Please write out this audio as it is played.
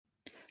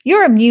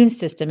Your immune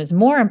system is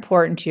more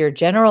important to your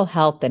general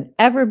health than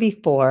ever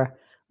before.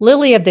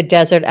 Lily of the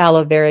Desert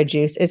aloe vera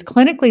juice is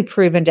clinically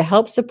proven to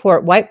help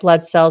support white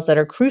blood cells that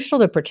are crucial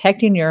to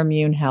protecting your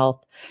immune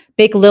health.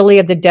 Make Lily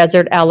of the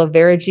Desert aloe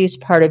vera juice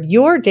part of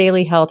your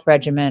daily health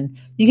regimen.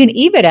 You can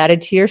even add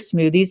it to your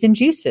smoothies and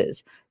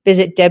juices.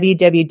 Visit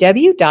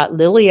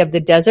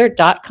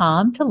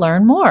www.lilyofthedesert.com to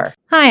learn more.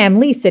 Hi, I'm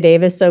Lisa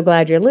Davis. So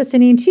glad you're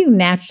listening to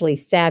Naturally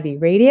Savvy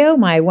Radio.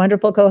 My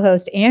wonderful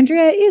co-host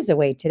Andrea is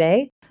away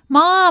today.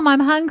 Mom,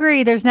 I'm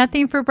hungry. There's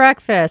nothing for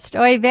breakfast.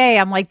 Oy vey.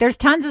 I'm like, there's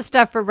tons of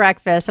stuff for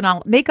breakfast. And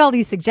I'll make all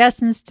these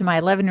suggestions to my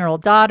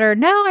 11-year-old daughter.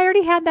 No, I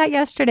already had that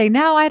yesterday.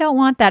 No, I don't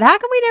want that. How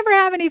come we never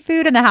have any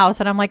food in the house?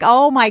 And I'm like,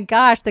 oh my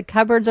gosh, the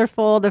cupboards are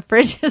full. The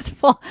fridge is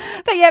full.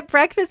 But yet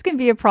breakfast can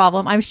be a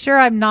problem. I'm sure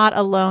I'm not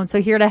alone.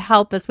 So here to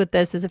help us with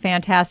this is a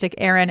fantastic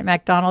Erin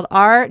Macdonald,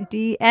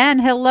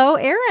 RDN. Hello,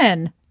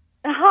 Erin.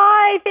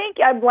 Hi, thank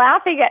you. I'm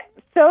laughing at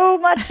so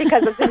much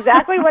because it's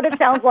exactly what it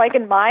sounds like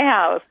in my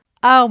house.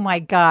 Oh my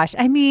gosh.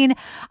 I mean,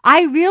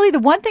 the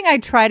one thing I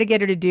try to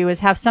get her to do is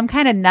have some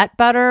kind of nut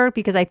butter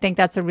because I think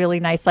that's a really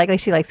nice, like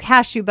she likes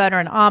cashew butter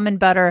and almond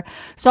butter.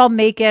 So I'll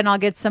make it and I'll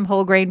get some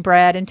whole grain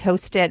bread and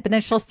toast it. But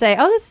then she'll say,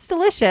 oh, this is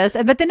delicious.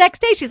 But the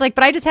next day she's like,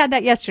 but I just had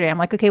that yesterday. I'm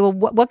like, okay, well,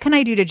 what can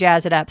I do to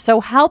jazz it up?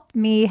 So help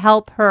me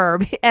help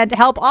her and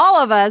help all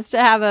of us to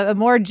have a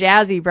more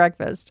jazzy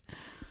breakfast.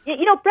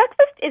 You know,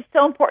 breakfast is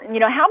so important. You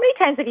know, how many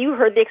times have you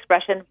heard the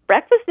expression,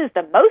 breakfast is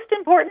the most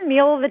important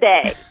meal of the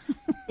day?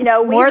 You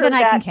know, more than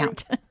I can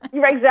count.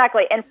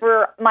 Exactly. And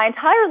for my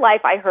entire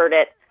life, I heard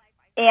it.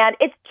 And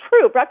it's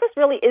true. Breakfast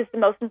really is the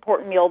most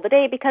important meal of the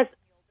day because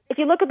if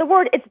you look at the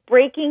word, it's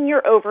breaking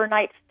your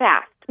overnight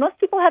fast. Most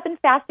people have been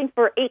fasting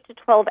for 8 to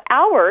 12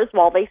 hours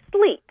while they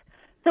sleep.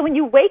 So when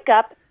you wake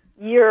up,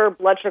 your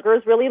blood sugar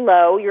is really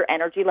low, your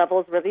energy level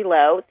is really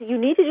low. So you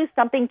need to do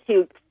something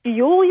to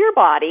fuel your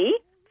body,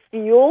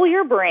 fuel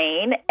your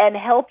brain, and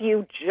help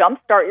you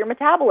jumpstart your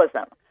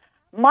metabolism.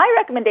 My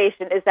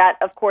recommendation is that,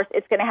 of course,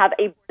 it's going to have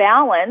a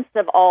balance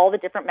of all the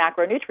different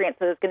macronutrients.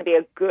 So there's going to be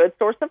a good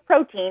source of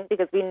protein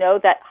because we know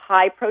that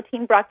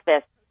high-protein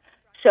breakfasts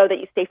show that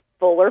you stay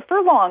fuller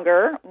for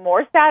longer,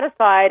 more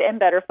satisfied, and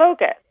better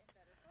focused.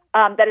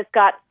 That it's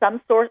got some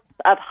source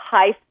of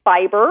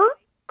high-fiber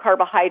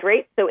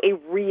carbohydrates, so a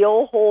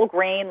real whole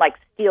grain like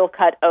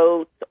steel-cut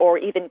oats or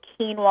even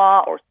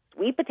quinoa or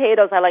sweet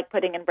potatoes I like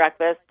putting in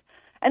breakfast.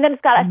 And then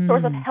it's got a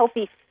source of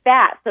healthy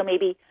fat, so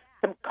maybe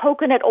some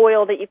coconut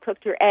oil that you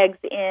cooked your eggs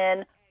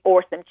in,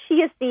 or some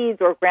chia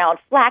seeds or ground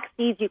flax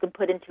seeds you can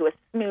put into a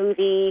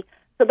smoothie.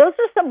 So those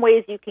are some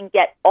ways you can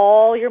get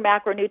all your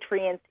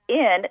macronutrients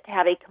in to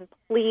have a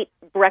complete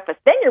breakfast.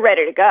 Then you're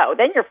ready to go.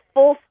 Then you're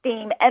full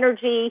steam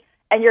energy,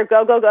 and you're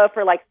go, go, go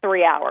for like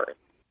 3 hours.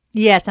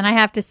 Yes, and I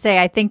have to say,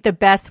 I think the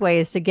best way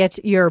is to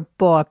get your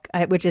book,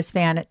 which is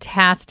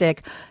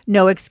fantastic.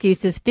 No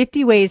Excuses,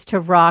 50 Ways to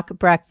Rock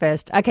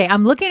Breakfast. Okay,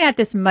 I'm looking at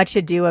this Much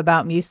Ado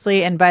About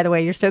Muesli, and by the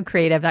way, you're so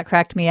creative. That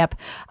cracked me up.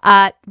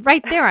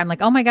 Right there, I'm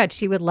like, oh my God,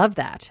 she would love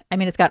that. I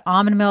mean, it's got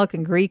almond milk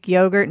and Greek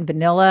yogurt and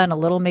vanilla and a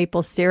little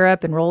maple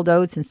syrup and rolled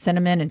oats and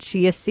cinnamon and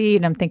chia seed.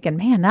 And I'm thinking,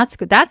 man, that's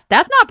good. That's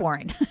not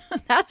boring.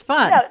 That's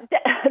fun. No,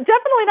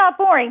 definitely not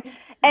boring.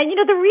 And, you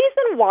know, the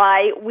reason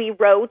why we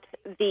wrote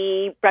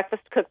the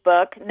breakfast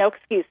cookbook, No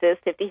Excuses,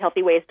 50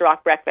 Healthy Ways to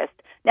Rock Breakfast.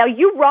 Now,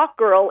 You Rock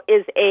Girl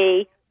is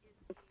a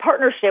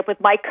partnership with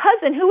my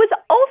cousin, who is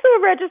also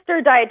a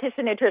registered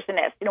dietitian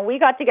nutritionist. You know, we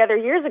got together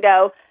years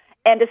ago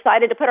and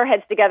decided to put our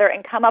heads together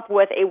and come up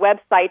with a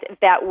website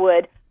that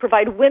would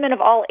provide women of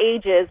all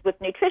ages with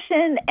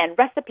nutrition and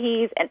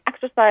recipes and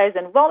exercise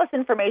and wellness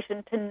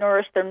information to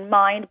nourish their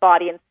mind,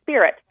 body, and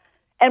spirit.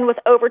 And with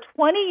over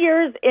 20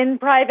 years in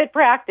private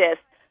practice,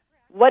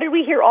 what did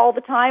we hear all the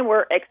time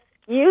were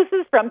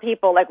excuses from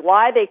people, like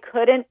why they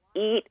couldn't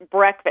eat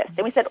breakfast.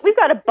 And we said, we've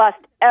got to bust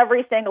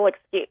every single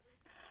excuse.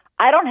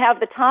 I don't have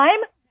the time?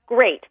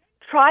 Great.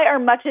 Try our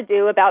Much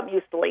Ado About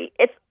Muesli.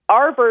 It's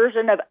our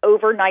version of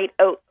overnight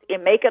oats. You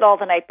make it all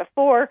the night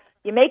before.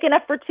 You make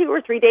enough for 2 or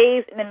 3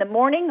 days, and in the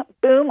morning,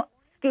 boom,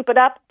 scoop it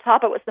up,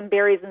 top it with some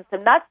berries and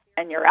some nuts,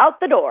 and you're out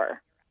the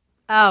door.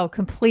 Oh,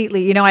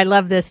 completely. You know, I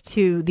love this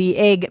too. The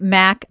egg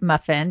Mac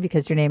muffin,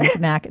 because your name is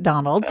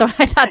Macdonald. So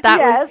I thought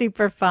that was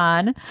super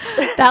fun.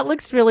 That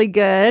looks really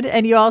good.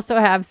 And you also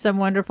have some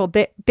wonderful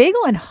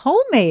bagel and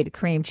homemade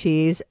cream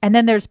cheese. And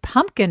then there's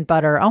pumpkin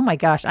butter. Oh my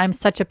gosh, I'm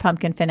such a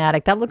pumpkin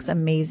fanatic. That looks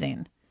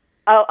amazing.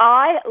 Oh,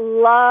 I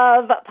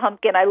love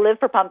pumpkin. I live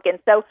for pumpkin.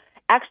 So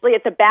actually,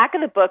 at the back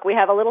of the book, we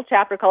have a little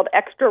chapter called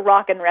Extra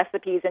Rockin'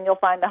 Recipes, and you'll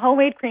find the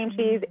homemade cream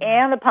cheese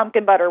and the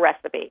pumpkin butter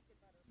recipe.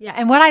 Yeah,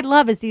 and what I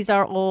love is these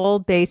are all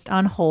based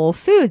on whole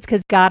foods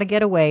because got to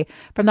get away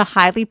from the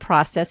highly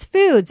processed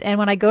foods. And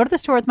when I go to the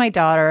store with my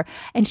daughter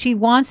and she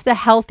wants the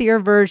healthier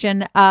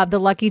version of the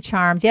Lucky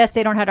Charms, yes,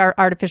 they don't have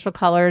artificial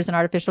colors and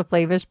artificial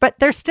flavors, but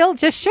they're still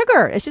just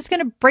sugar. It's just going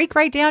to break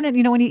right down. And,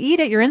 you know, when you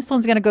eat it, your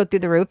insulin's going to go through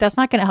the roof. That's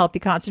not going to help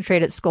you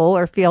concentrate at school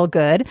or feel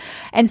good.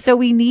 And so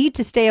we need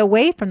to stay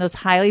away from those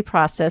highly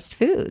processed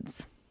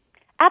foods.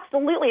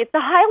 Absolutely. It's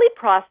the highly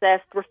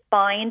processed,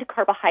 refined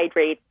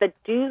carbohydrates that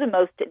do the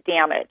most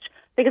damage.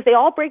 because they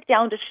all break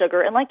down to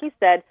sugar. And like you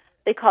said,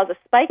 they cause a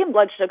spike in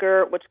blood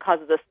sugar, which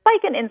causes a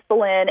spike in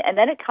insulin, and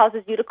then it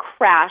causes you to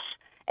crash.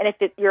 And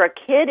if you're a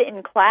kid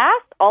in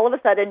class, all of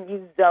a sudden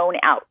you zone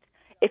out.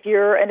 If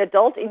you're an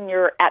adult and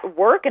you're at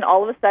work and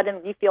all of a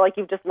sudden you feel like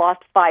you've just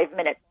lost 5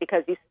 minutes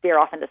because you stare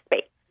off into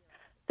space.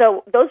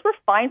 So those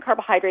refined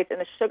carbohydrates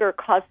and the sugar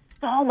cause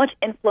so much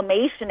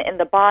inflammation in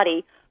the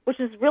body, which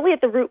is really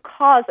at the root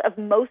cause of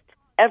most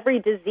every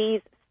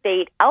disease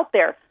state out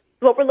there.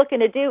 So what we're looking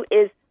to do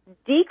is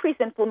decrease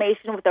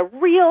inflammation with a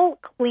real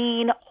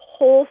clean,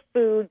 whole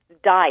foods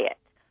diet.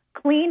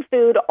 Clean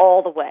food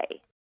all the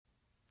way.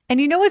 And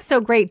you know what's so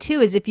great,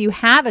 too, is if you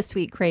have a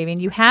sweet craving,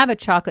 you have a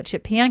chocolate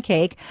chip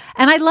pancake,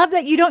 and I love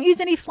that you don't use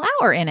any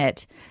flour in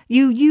it.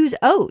 You use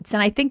oats,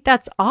 and I think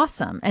that's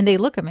awesome, and they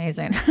look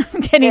amazing.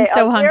 I'm getting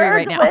so hungry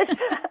right now.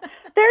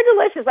 They're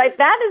delicious.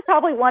 That is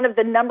probably one of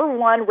the number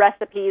one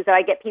recipes that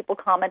I get people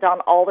comment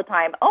on all the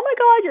time. Oh, my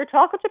God, your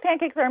chocolate chip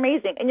pancakes are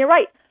amazing. And you're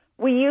right.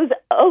 We use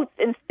oats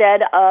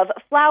instead of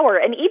flour.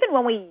 And even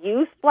when we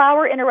use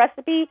flour in a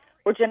recipe,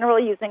 we're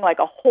generally using like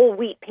a whole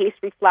wheat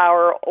pastry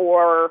flour,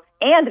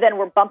 and then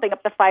we're bumping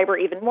up the fiber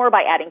even more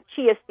by adding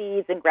chia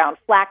seeds and ground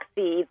flax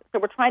seeds. So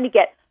we're trying to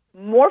get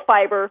more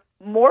fiber,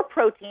 more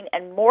protein,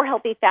 and more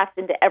healthy fats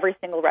into every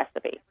single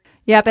recipe.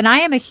 Yep, and I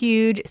am a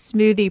huge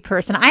smoothie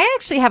person. I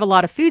actually have a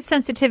lot of food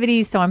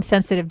sensitivities, so I'm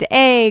sensitive to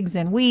eggs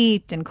and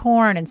wheat and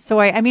corn and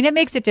soy. I mean, it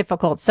makes it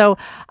difficult. So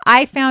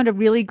I found a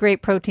really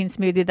great protein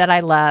smoothie that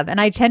I love,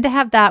 and I tend to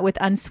have that with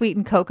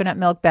unsweetened coconut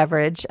milk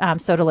beverage,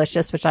 So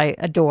Delicious, which I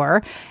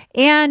adore.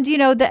 And, you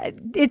know,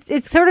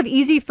 it's sort of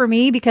easy for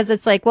me because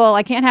it's like, well,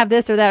 I can't have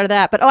this or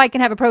that, but I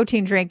can have a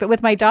protein drink. But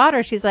with my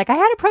daughter, she's like, I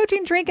had a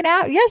protein drink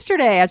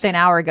yesterday. I was an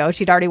hour ago.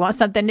 She'd already want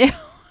something new.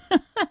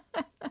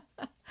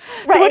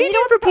 So what are you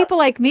doing for people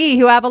like me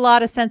who have a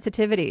lot of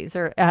sensitivities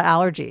or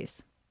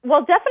allergies?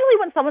 Well, definitely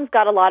when someone's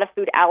got a lot of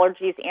food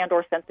allergies and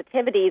or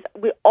sensitivities,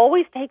 we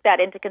always take that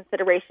into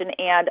consideration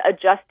and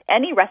adjust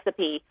any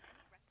recipe.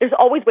 There's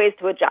always ways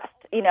to adjust.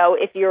 You know,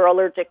 if you're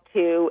allergic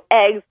to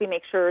eggs, we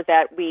make sure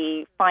that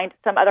we find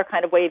some other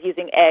kind of way of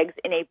using eggs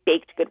in a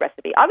baked good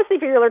recipe. Obviously,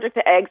 if you're allergic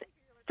to eggs,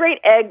 straight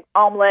egg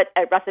omelet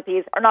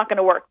recipes are not going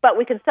to work, but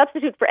we can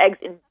substitute for eggs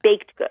in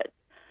baked goods.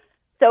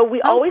 So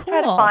we always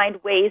try to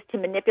find ways to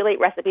manipulate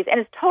recipes,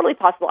 and it's totally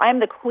possible. I am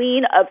the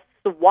queen of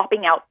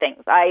swapping out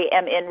things. I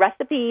am in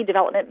recipe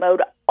development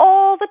mode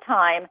all the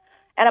time,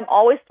 and I'm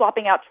always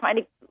swapping out, trying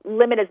to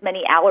limit as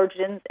many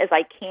allergens as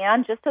I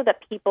can, just so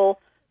that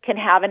people can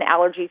have an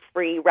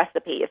allergy-free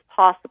recipe if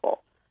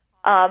possible.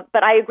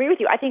 But I agree with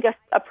you. I think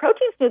a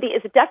protein smoothie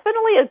is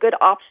definitely a good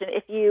option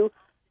if you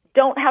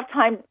don't have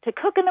time to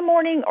cook in the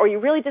morning, or you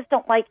really just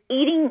don't like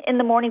eating in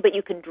the morning, but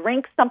you can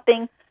drink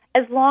something.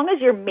 As long as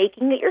you're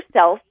making it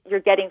yourself, you're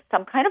getting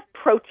some kind of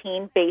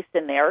protein base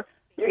in there.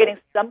 You're getting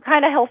some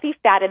kind of healthy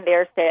fat in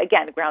there, say,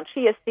 again, ground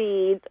chia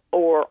seeds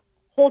or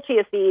whole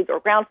chia seeds or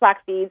ground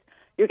flax seeds.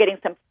 You're getting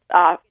some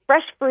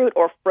fresh fruit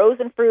or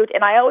frozen fruit.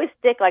 And I always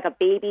stick like a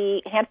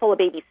handful of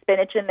baby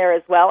spinach in there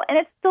as well. And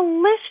it's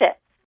delicious.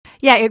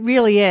 Yeah, it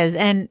really is.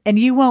 And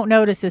you won't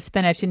notice the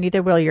spinach, and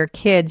neither will your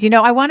kids. You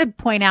know, I want to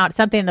point out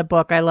something in the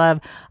book I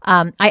love.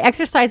 I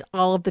exercise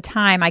all of the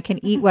time. I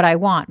can eat what I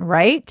want,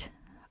 right?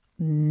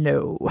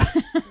 No.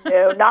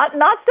 No,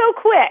 not so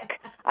quick.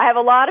 I have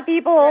a lot of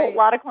people, a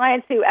lot of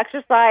clients who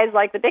exercise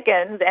like the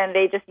Dickens, and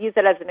they just use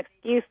it as an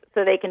excuse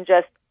so they can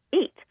just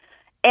eat.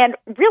 And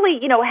really,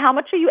 you know, how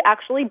much are you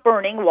actually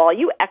burning while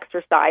you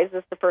exercise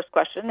is the first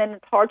question. And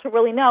it's hard to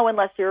really know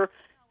unless you're,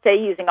 say,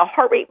 using a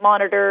heart rate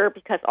monitor,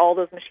 because all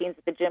those machines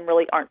at the gym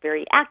really aren't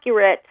very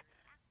accurate.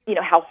 You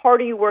know, how hard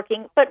are you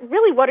working? But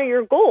really, what are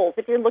your goals?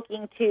 If you're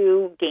looking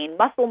to gain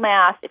muscle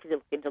mass, if you're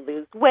looking to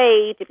lose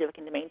weight, if you're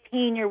looking to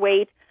maintain your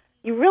weight,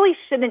 you really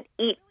shouldn't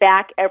eat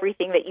back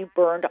everything that you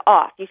burned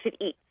off. You should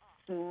eat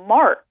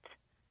smart.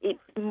 Eat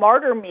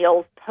smarter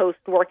meals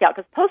post-workout,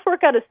 because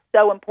post-workout is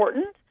so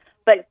important,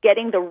 but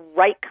getting the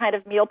right kind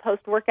of meal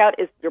post-workout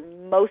is your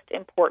most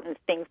important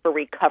thing for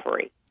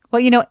recovery.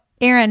 Well, you know,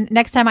 Erin,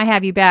 next time I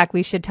have you back,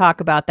 we should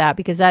talk about that,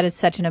 because that is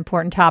such an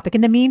important topic.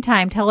 In the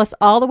meantime, tell us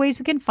all the ways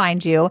we can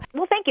find you.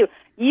 Well, thank you.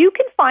 You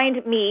can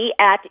find me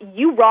at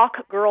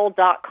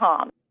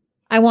yourockgirl.com.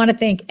 I want to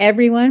thank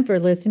everyone for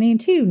listening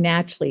to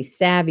Naturally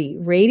Savvy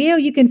Radio.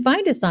 You can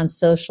find us on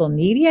social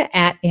media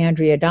at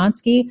Andrea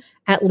Donsky,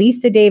 at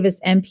Lisa Davis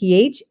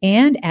MPH,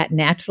 and at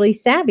Naturally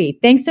Savvy.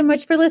 Thanks so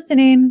much for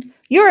listening.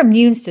 Your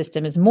immune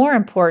system is more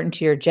important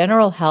to your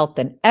general health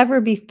than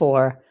ever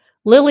before.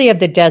 Lily of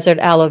the Desert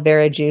aloe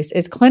vera juice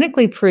is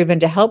clinically proven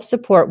to help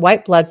support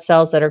white blood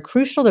cells that are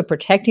crucial to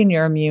protecting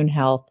your immune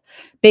health.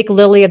 Make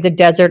Lily of the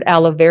Desert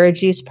aloe vera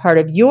juice part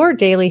of your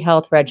daily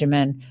health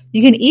regimen.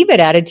 You can even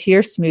add it to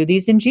your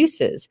smoothies and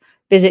juices.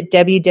 Visit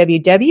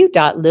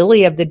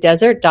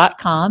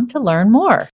www.lilyofthedesert.com to learn more.